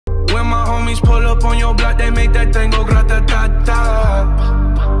homies pull up on your block, they make that thing go grata-ta-ta.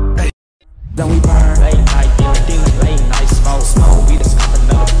 Hey. Then we burn. Late night, demon, late night, smoke. We just got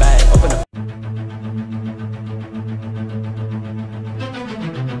another bag, open the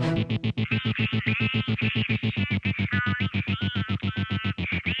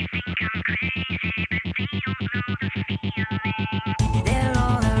They're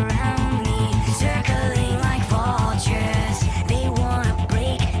all around me, circling like vultures. They wanna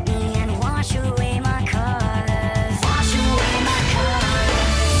break me and wash away my colors. Wash away my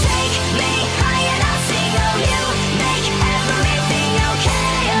colors. Take me high and I'll sing of you. Make everything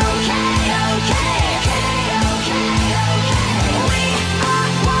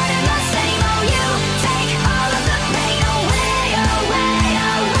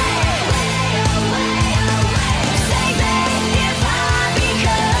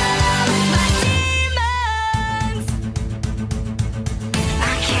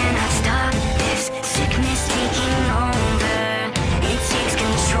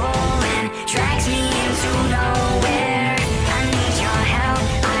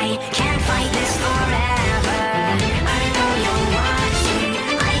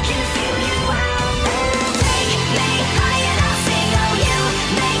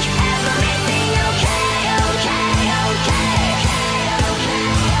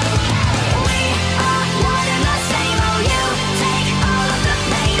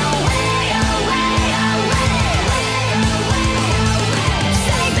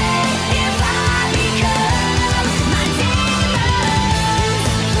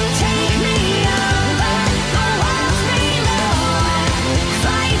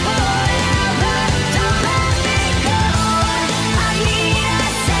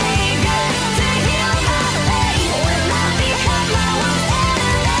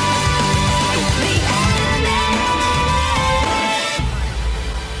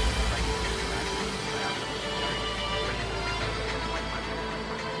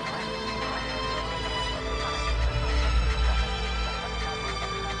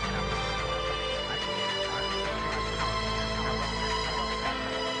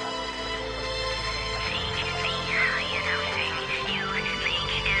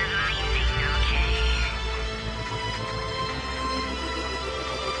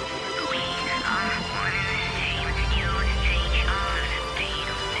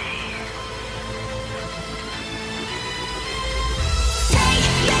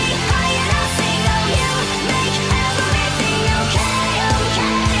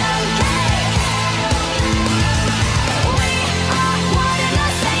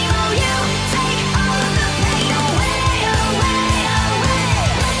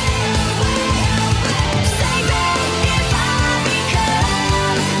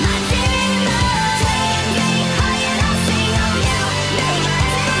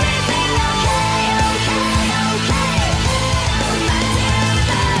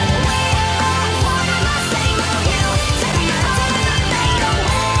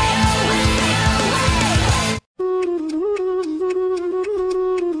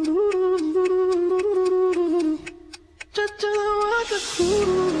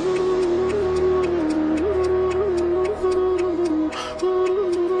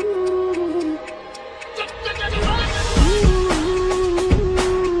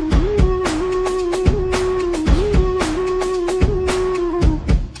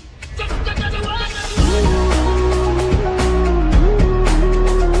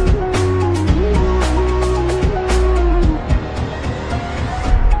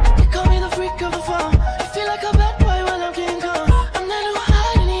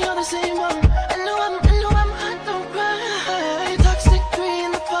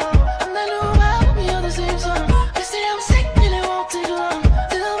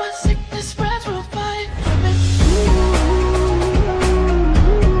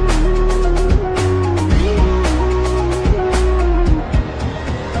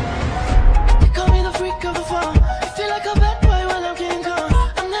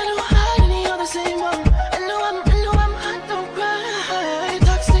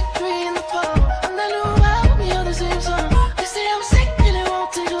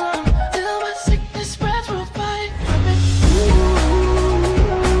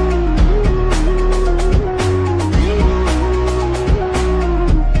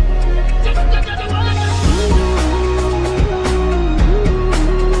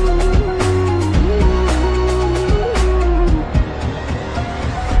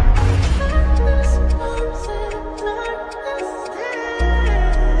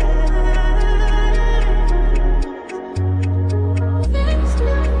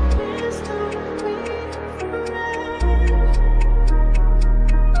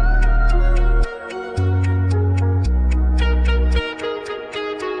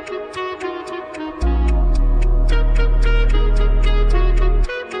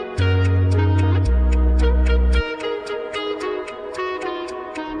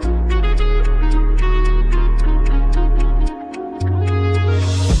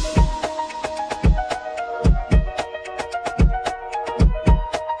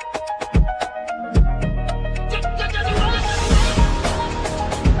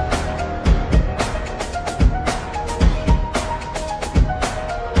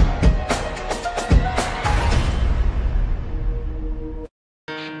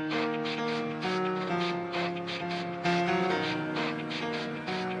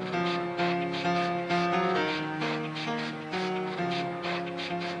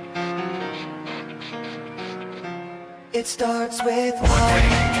It starts with One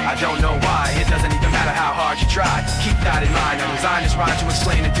thing, I don't know why. It doesn't even matter how hard you try. Keep that in mind. I designed this rhyme to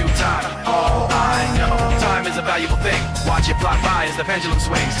explain in due time. All I know, time is a valuable thing. Watch it fly by as the pendulum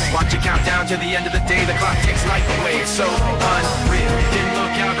swings. Watch it count down to the end of the day. The clock takes life away. It's so unreal. Didn't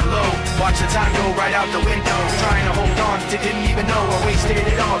look out below. Watch the time go right out the window. Trying to hold on to didn't even know I wasted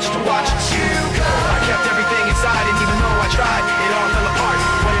it all just to watch you go. I kept everything inside, and even though I tried, it all fell apart.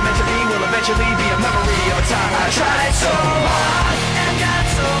 What it meant to be will eventually be a memory of a time I tried so hard and got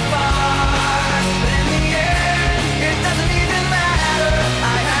so far, but in the end, it doesn't even matter.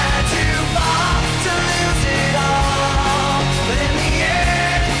 I had to fall to lose it all, but in the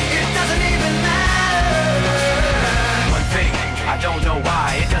end, it doesn't even matter. One thing, I don't know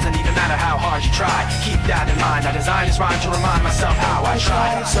why. It doesn't even matter how hard you try. Keep that in mind. I designed this rhyme to remind myself how I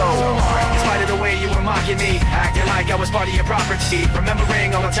tried so hard. In spite of the way you were mocking me, acting like I was part of your property,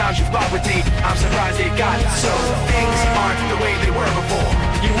 remembering all the times you fought with me, I'm surprised it got so. Things aren't the way they were before.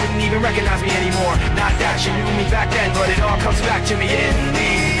 You wouldn't even recognize me anymore. Not that you knew me back then, but it all comes back to me in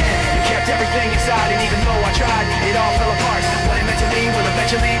the end. You kept everything inside, and even though I tried, it all fell apart. What it meant to me will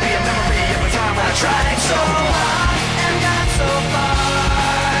eventually be a memory of a time when I tried so hard and got so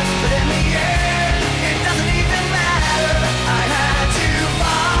far, but in the end, it doesn't even matter. I had to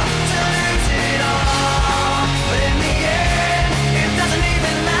fall to lose it all, but in the end, it doesn't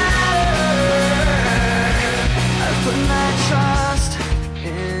even matter. I put my trust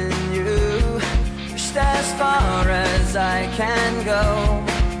in you, pushed as far as I can go.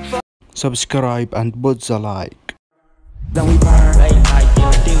 Subscribe and put the like. Then we burn late night, in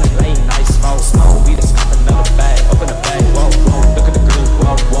the demon late night, smoke, we just got another bag.